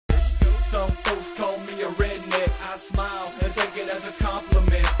Some folks call me a redneck. I smile and take it as a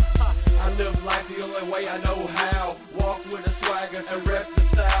compliment. I live life the only way I know how. Walk with a swagger and rep the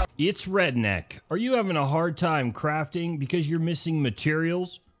South. It's Redneck. Are you having a hard time crafting because you're missing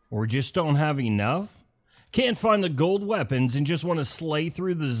materials or just don't have enough? Can't find the gold weapons and just want to slay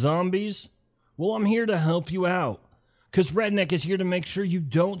through the zombies? Well, I'm here to help you out, because Redneck is here to make sure you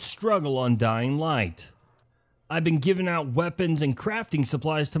don't struggle on Dying Light. I've been giving out weapons and crafting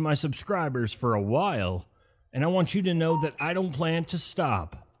supplies to my subscribers for a while, and I want you to know that I don't plan to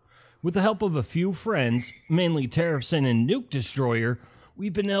stop. With the help of a few friends, mainly Terrafson and Nuke Destroyer,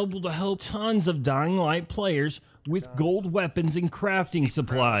 we've been able to help tons of Dying Light players with gold weapons and crafting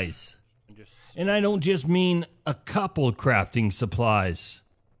supplies. And I don't just mean a couple crafting supplies.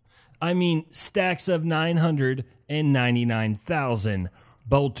 I mean stacks of 999,000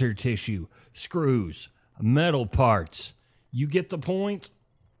 bolter tissue, screws, metal parts. You get the point?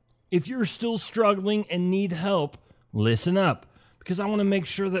 If you're still struggling and need help, listen up, because I want to make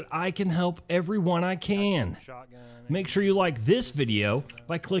sure that I can help everyone I can. Make sure you like this video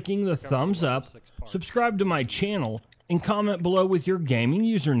by clicking the thumbs up, subscribe to my channel, and comment below with your gaming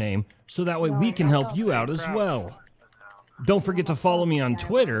username so that way we can help you out as well. Don't forget to follow me on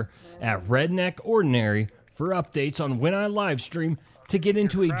Twitter at RedneckOrdinary for updates on when I live stream to get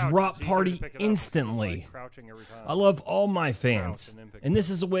into a drop party instantly. I love all my fans, and this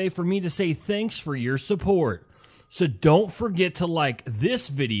is a way for me to say thanks for your support. So don't forget to like this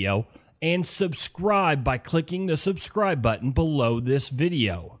video and subscribe by clicking the subscribe button below this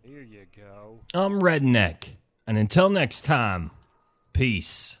video. Here you go. I'm Redneck, and until next time,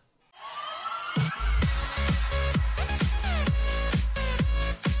 peace.